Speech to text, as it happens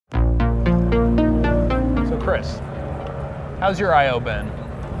Chris. How's your I/O been?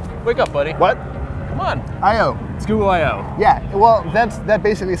 Wake up, buddy. What? Come on. I/O. It's Google I/O. Yeah, well, that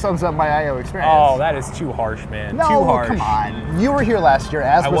basically sums up my I/O experience. Oh, that is too harsh, man. No, too harsh. come on. You were here last year,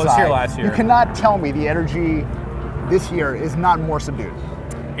 as was I. was here last year. You cannot tell me the energy this year is not more subdued.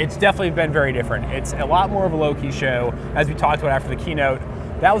 It's definitely been very different. It's a lot more of a low-key show, as we talked about after the keynote.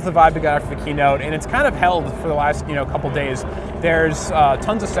 That was the vibe we got after the keynote, and it's kind of held for the last couple days. There's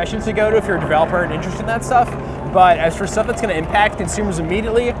tons of sessions to go to if you're a developer and interested in that stuff, but as for stuff that's going to impact consumers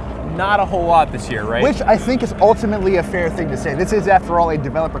immediately, not a whole lot this year, right? Which I think is ultimately a fair thing to say. This is, after all, a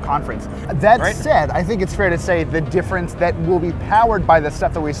developer conference. That said, I think it's fair to say the difference that will be powered by the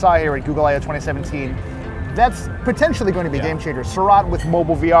stuff that we saw here at Google I/O 2017, that's potentially going to be a game changer. Surratt with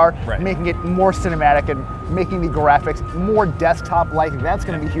mobile VR, making it more cinematic and making the graphics more desktop-like, that's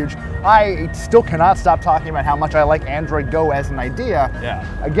going to be huge. I still cannot stop talking about how much I like Android Go as an idea.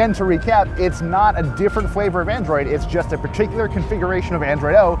 Again, to recap, it's not a different flavor of Android, it's just a particular configuration of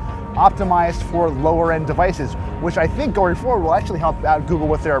Android O optimized for lower-end devices, which I think going forward will actually help out Google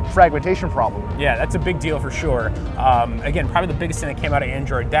with their fragmentation problem. Yeah, that's a big deal for sure. Again, probably the biggest thing that came out of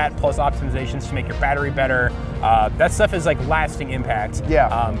Android, that plus optimizations to make your battery better. That stuff is like lasting impact.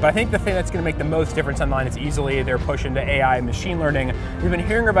 But I think the thing that's going to make the most difference online is easily their push into AI and machine learning. We've been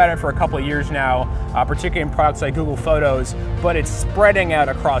hearing about it for a couple of years now, particularly in products like Google Photos, but it's spreading out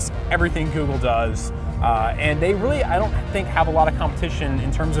across everything Google does. And they really, I don't think, have a lot of competition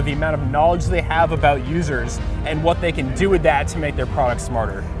in terms of the amount of knowledge they have about users and what they can do with that to make their products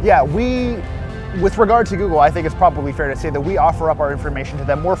smarter. Yeah, with regard to Google, I think it's probably fair to say that we offer up our information to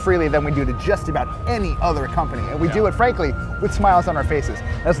them more freely than we do to just about any other company. And we do it, frankly, with smiles on our faces.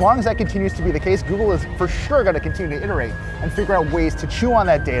 As long as that continues to be the case, Google is for sure going to continue to iterate and figure out ways to chew on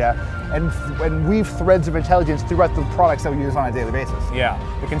that data and weave threads of intelligence throughout the products that we use on a daily basis. Yeah,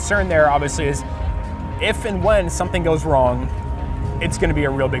 the concern there obviously is if and when something goes wrong, it's going to be a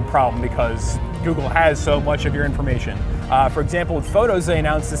real big problem because Google has so much of your information. For example, with Photos, they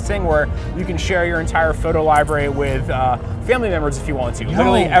announced this thing where you can share your entire photo library with family members if you want to.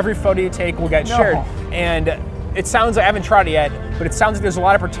 Literally every photo you take will get shared. And it sounds like, I haven't tried it yet, but it sounds like there's a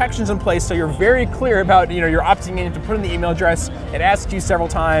lot of protections in place, so you're very clear about, you're opting in to put in the email address. It asks you several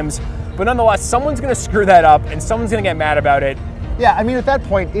times, but nonetheless, someone's going to screw that up and someone's going to get mad about it. Yeah, I mean, at that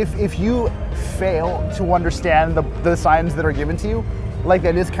point, if you fail to understand the signs that are given to you, like,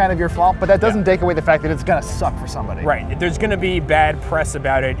 that is kind of your fault, but that doesn't take away the fact that it's gonna suck for somebody. Right, there's gonna be bad press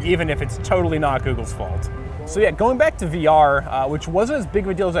about it, even if it's totally not Google's fault. So yeah, going back to VR, which wasn't as big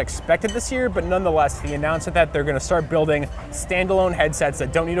of a deal as I expected this year, but nonetheless, the announcement that they're gonna start building standalone headsets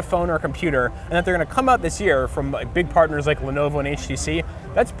that don't need a phone or a computer, and that they're gonna come out this year from big partners like Lenovo and HTC,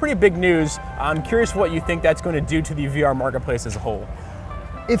 that's pretty big news. I'm curious what you think that's gonna do to the VR marketplace as a whole.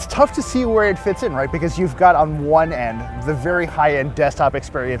 It's tough to see where it fits in, right? Because you've got on one end the very high-end desktop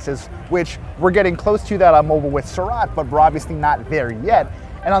experiences, which we're getting close to that on mobile with Surratt, but we're obviously not there yet.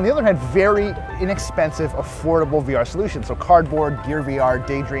 And on the other hand, very inexpensive, affordable VR solutions. So Cardboard, Gear VR,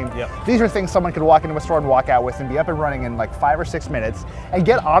 Daydream. These are things someone could walk into a store and walk out with and be up and running in like 5 or 6 minutes and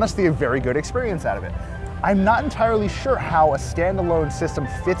get, honestly, a very good experience out of it. I'm not entirely sure how a standalone system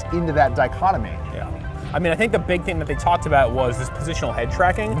fits into that dichotomy. I mean, I think the big thing that they talked about was this positional head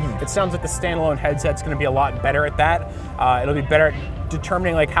tracking. It sounds like the standalone headset's going to be a lot better at that. It'll be better at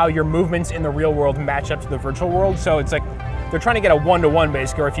determining like how your movements in the real world match up to the virtual world. So it's like they're trying to get a one-to-one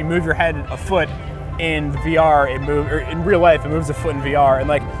basically, or if you move your head a foot in VR, or in real life, it moves a foot in VR, and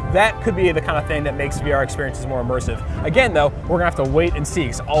like that could be the kind of thing that makes VR experiences more immersive. Again, though, we're gonna have to wait and see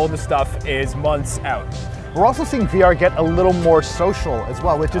because all of the stuff is months out. We're also seeing VR get a little more social as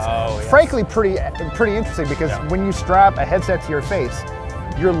well, which is frankly pretty interesting because when you strap a headset to your face,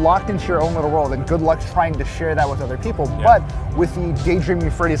 you're locked into your own little world, and good luck trying to share that with other people. But with the Daydream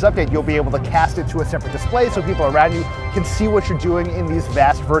Euphrates update, you'll be able to cast it to a separate display so people around you can see what you're doing in these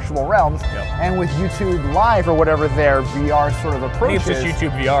vast virtual realms. And with YouTube Live, or whatever their VR sort of approach is, it's just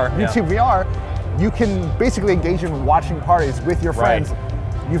YouTube VR. YouTube VR, you can basically engage in watching parties with your friends.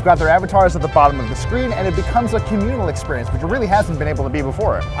 You've got their avatars at the bottom of the screen, and it becomes a communal experience, which it really hasn't been able to be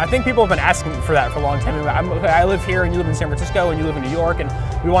before. I think people have been asking for that for a long time. I live here, and you live in San Francisco, and you live in New York, and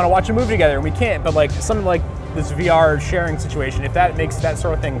we want to watch a movie together, and we can't. But like something like this VR sharing situation, if that makes that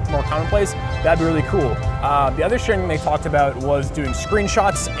sort of thing more commonplace, that'd be really cool. The other sharing they talked about was doing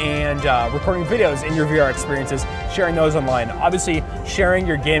screenshots and recording videos in your VR experiences, sharing those online. Obviously, sharing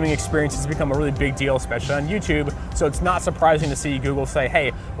your gaming experience has become a really big deal, especially on YouTube, so it's not surprising to see Google say,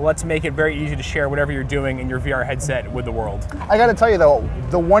 hey, let's make it very easy to share whatever you're doing in your VR headset with the world. I gotta tell you though,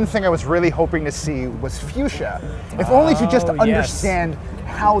 the one thing I was really hoping to see was Fuchsia. If only to just understand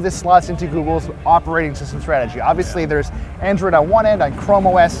how this slots into Google's operating system strategy. Obviously, there's Android on one end and Chrome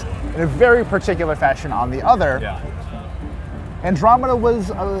OS in a very particular fashion on the other. Yeah. Andromeda was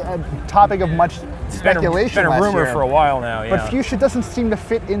a topic of much speculation. It's been a rumor for a while now, yeah. But Fuchsia doesn't seem to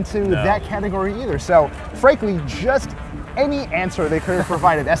fit into that category either. So, frankly, just any answer they could have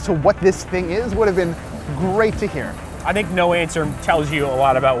provided as to what this thing is would have been great to hear. I think no answer tells you a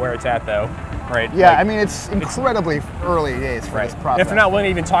lot about where it's at, though, right? Yeah, like, I mean, it's incredibly early days for this product. If they're not willing to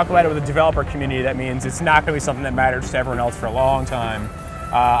even talk about it with the developer community, that means it's not going to be something that matters to everyone else for a long time.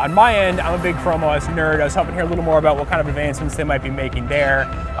 On my end, I'm a big Chrome OS nerd. I was hoping to hear a little more about what kind of advancements they might be making there.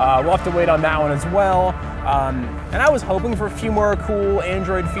 We'll have to wait on that one as well. And I was hoping for a few more cool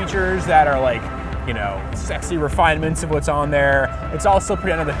Android features that are like, you know, sexy refinements of what's on there. It's all still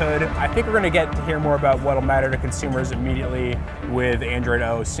pretty under the hood. I think we're going to get to hear more about what'll matter to consumers immediately with Android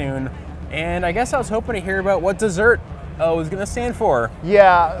O soon. And I guess I was hoping to hear about what dessert O is going to stand for.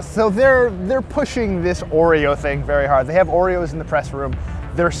 Yeah, so they're pushing this Oreo thing very hard. They have Oreos in the press room.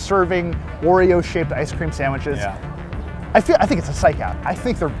 They're serving Oreo-shaped ice cream sandwiches. Yeah. I think it's a psych out. I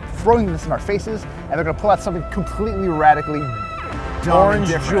think they're throwing this in our faces, and they're going to pull out something completely radically dumb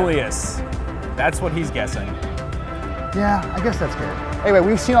Orange and different. Julius. That's what he's guessing. Yeah, I guess that's good. Anyway,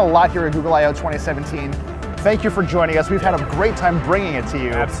 we've seen a lot here at Google I/O 2017. Thank you for joining us. We've had a great time bringing it to you.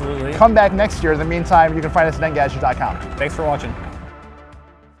 Absolutely. Come back next year. In the meantime, you can find us at Engadget.com. Thanks for watching.